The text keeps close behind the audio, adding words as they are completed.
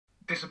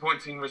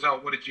disappointing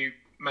result. What did you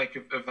make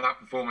of that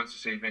performance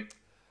this evening?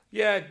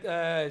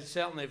 Yeah,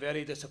 certainly a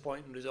very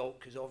disappointing result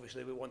because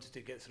obviously we wanted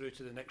to get through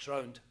to the next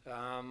round.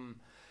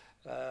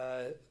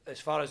 As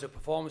far as the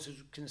performance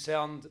is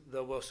concerned,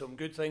 there were some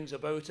good things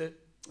about it,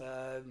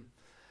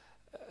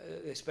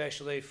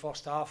 especially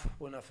first half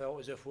when I felt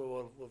as if we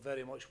were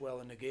very much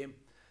well in the game.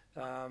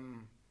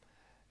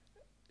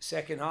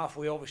 Second half,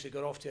 we obviously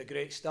got off to a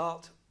great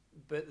start,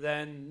 but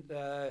then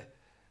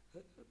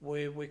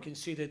we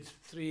conceded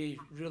 3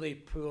 really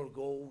poor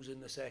goals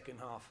in the second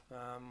half,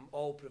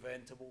 all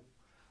preventable,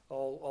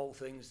 all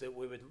things that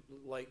we would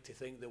like to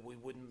think that we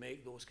wouldn't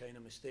make those kind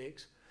of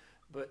mistakes.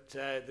 But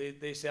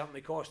they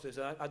certainly cost us.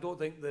 I don't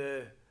think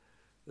the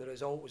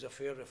result was a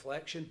fair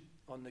reflection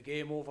on the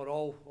game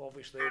overall.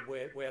 Obviously,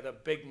 we had a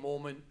big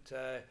moment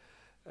at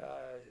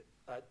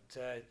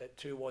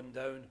 2-1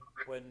 down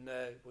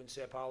when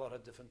Sepp Haller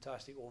had the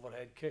fantastic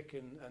overhead kick,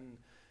 and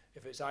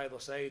if it's either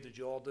side of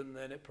Jordan,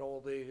 then it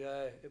probably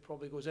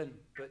goes in.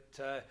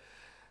 But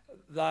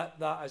that,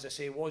 as I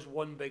say, was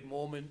one big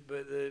moment.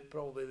 But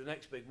probably the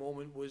next big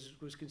moment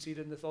was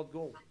conceding the third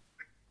goal.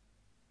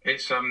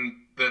 It's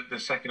the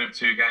second of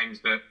 2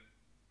 games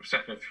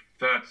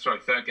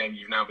third game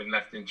you've now been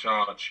left in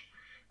charge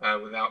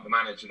without the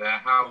manager there.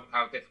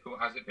 How difficult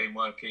has it been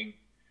working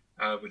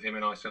with him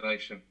in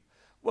isolation?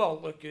 Well,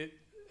 look,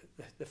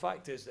 the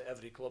fact is that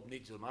every club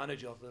needs a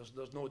manager.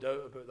 There's no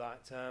doubt about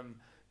that.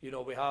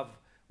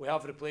 We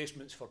have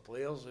replacements for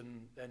players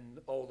in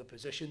all the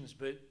positions,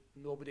 but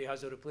nobody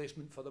has a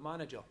replacement for the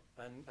manager.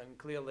 And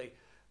clearly,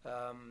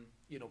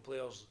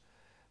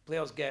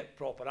 players get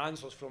proper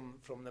answers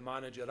from the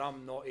manager.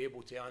 I'm not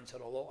able to answer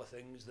a lot of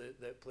things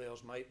that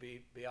players might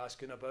be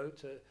asking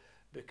about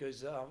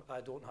because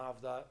I don't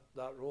have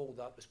that role,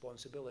 that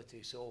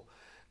responsibility. So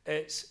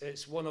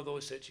it's one of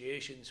those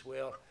situations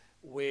where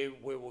we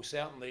will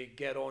certainly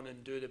get on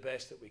and do the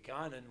best that we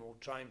can, and we'll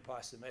try and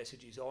pass the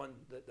messages on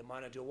that the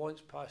manager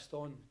wants passed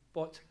on.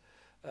 But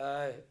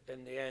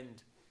in the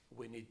end,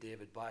 we need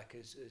David back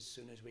as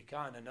soon as we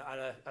can. And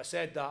I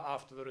said that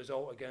after the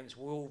result against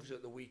Wolves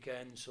at the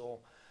weekend, so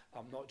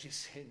I'm not just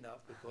saying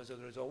that because of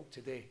the result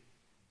today.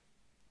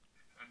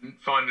 And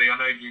finally, I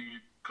know you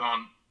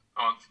can't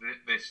answer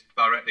this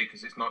directly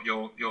because it's not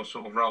your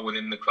sort of role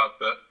within the club,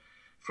 but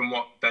from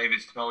what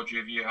David's told you,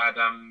 have you had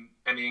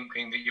any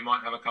inkling that you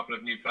might have a couple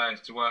of new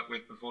players to work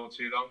with before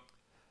too long?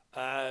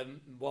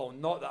 Well,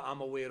 not that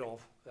I'm aware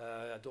of.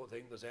 I don't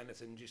think there's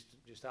anything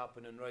just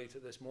happening right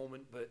at this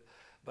moment. But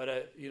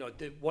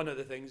one of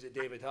the things that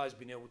David has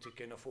been able to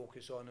kind of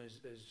focus on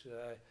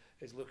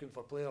is looking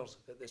for players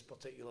at this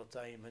particular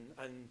time,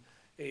 and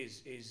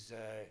he's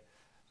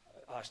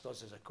asked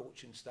us as a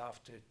coaching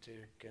staff to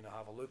kind of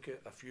have a look at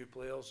a few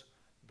players.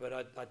 But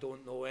I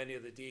don't know any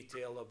of the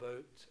detail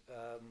about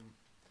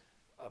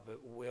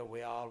where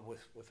we are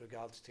with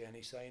regards to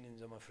any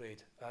signings, I'm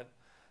afraid.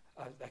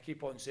 I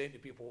keep on saying to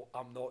people,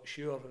 I'm not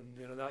sure,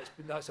 and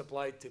that's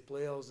applied to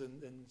players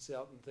and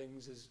certain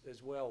things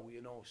as well,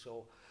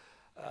 So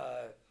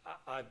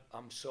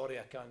I'm sorry,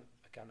 I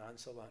can't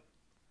answer that.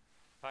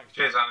 Thanks, Jack.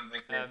 Cheers, Alan.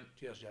 Thank you.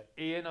 Cheers, Jack.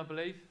 Ian, I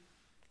believe.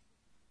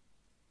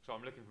 So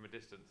I'm looking from a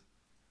distance.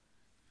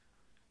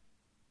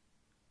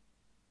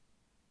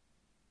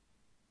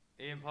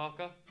 Ian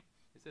Parker,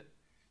 is it?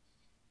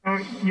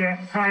 Yeah.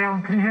 Hi,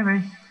 Alan. Can you hear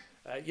me?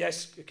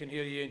 Yes, I can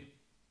hear you, Ian.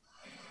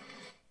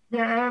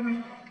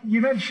 Yeah.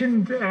 You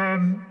mentioned,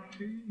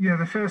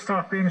 the first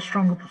half being a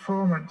stronger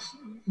performance.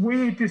 Were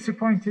you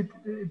disappointed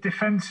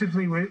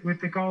defensively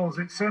with the goals?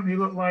 It certainly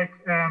looked like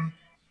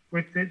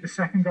with the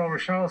second goal,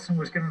 Richarlison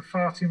was given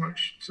far too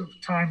much sort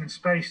of time and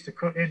space to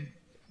cut in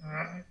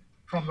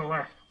from the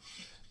left.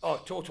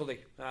 Oh, totally.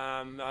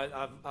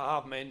 I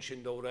have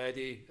mentioned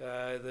already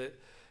that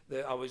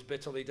I was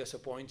bitterly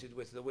disappointed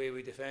with the way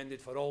we defended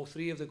for all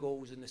 3 of the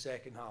goals in the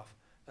second half.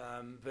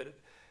 But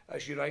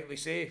as you rightly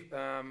say,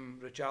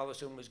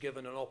 Richarlison was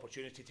given an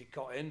opportunity to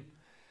cut in.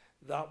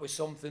 That was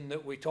something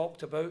that we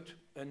talked about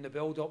in the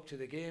build-up to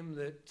the game,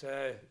 that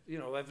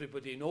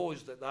everybody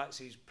knows that that's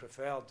his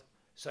preferred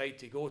side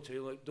to go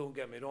to. Like, don't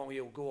get me wrong,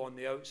 he'll go on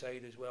the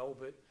outside as well,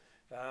 but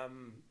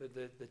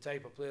the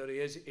type of player he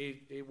is,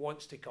 he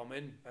wants to come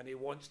in and he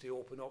wants to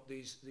open up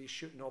these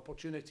shooting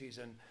opportunities,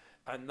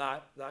 and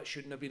that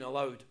shouldn't have been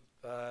allowed.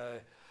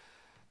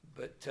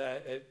 But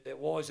it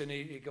was, and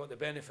he got the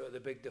benefit of the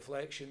big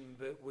deflection,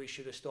 but we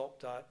should have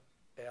stopped that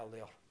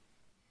earlier.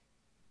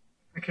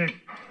 Okay.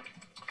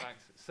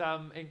 Thanks.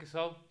 Sam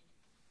Ingersoll.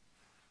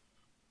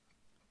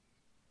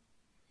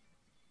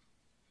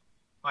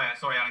 Oh yeah,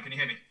 sorry Alan, can you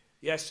hear me?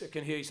 Yes, I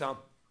can hear you, Sam.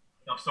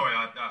 Oh, sorry,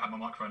 I had my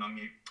microphone on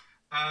mute.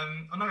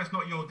 I know it's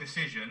not your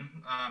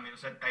decision, it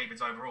was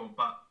David's overall,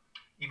 but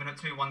even at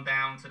 2-1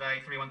 down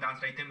today, 3-1 down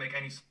today, didn't make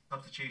any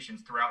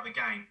substitutions throughout the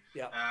game.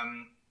 Yeah.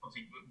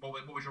 Obviously, what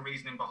was your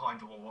reasoning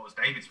behind, or what was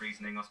David's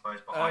reasoning, I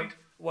suppose, behind?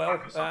 Well,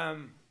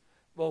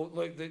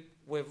 look,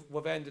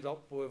 we've ended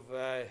up with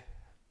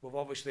we've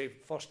obviously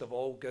first of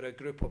all got a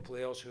group of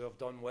players who have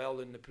done well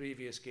in the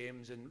previous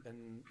games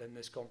in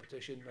this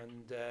competition,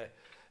 and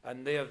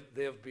and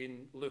they've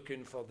been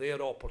looking for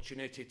their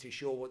opportunity to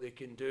show what they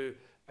can do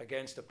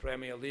against a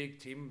Premier League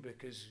team,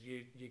 because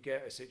you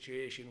get a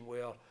situation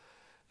where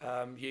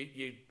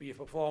you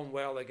perform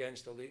well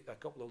against a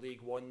couple of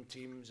League One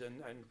teams,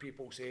 and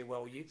people say,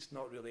 well, it's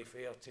not really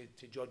fair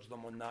to judge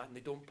them on that, and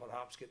they don't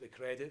perhaps get the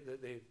credit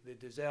that they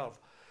deserve.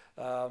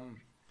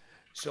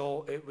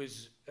 So it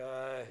was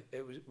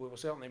we were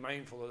certainly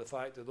mindful of the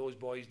fact that those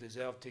boys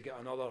deserved to get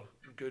another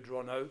good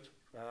run out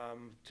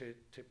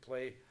to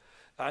play,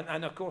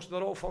 and of course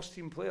they're all first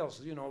team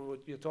players. You know,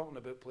 you're talking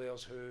about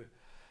players who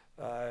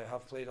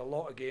have played a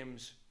lot of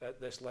games at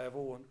this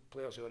level, and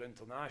players who are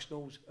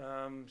internationals,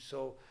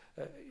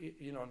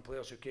 you know, and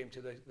players who came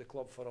to the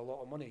club for a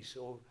lot of money.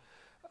 So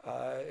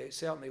it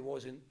certainly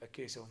wasn't a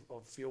case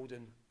of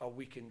fielding a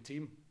weakened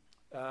team.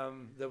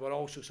 There were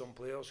also some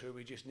players who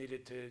we just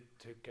needed to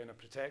kind of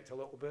protect a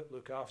little bit,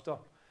 look after,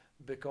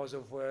 because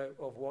of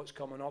what's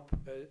coming up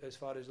as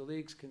far as the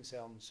league's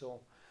concerned.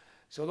 So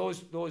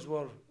those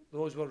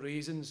were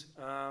reasons.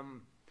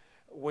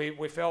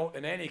 We felt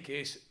in any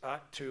case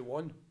at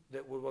 2-1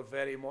 that we were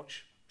very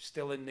much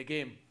still in the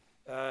game.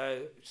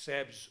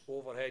 Seb's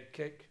overhead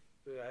kick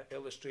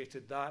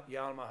illustrated that.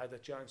 Yarma had a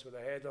chance with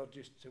a header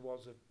just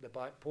towards the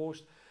back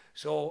post.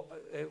 So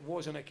it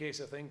wasn't a case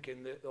of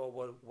thinking that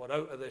we're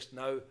out of this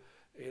now,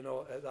 you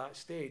know, at that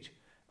stage.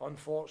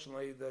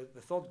 Unfortunately,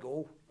 the third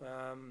goal,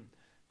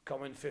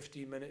 coming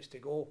 15 minutes to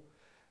go,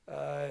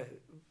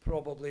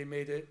 probably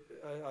made it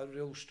a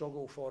real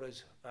struggle for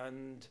us.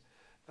 And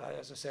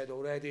as I said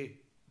already,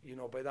 you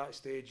know, by that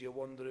stage you're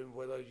wondering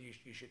whether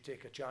you should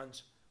take a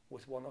chance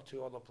with one or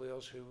two other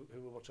players who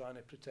we were trying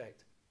to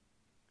protect.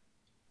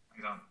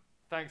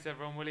 Thanks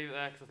everyone, we'll leave it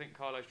there because I think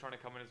Carlo's trying to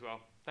come in as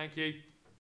well. Thank you.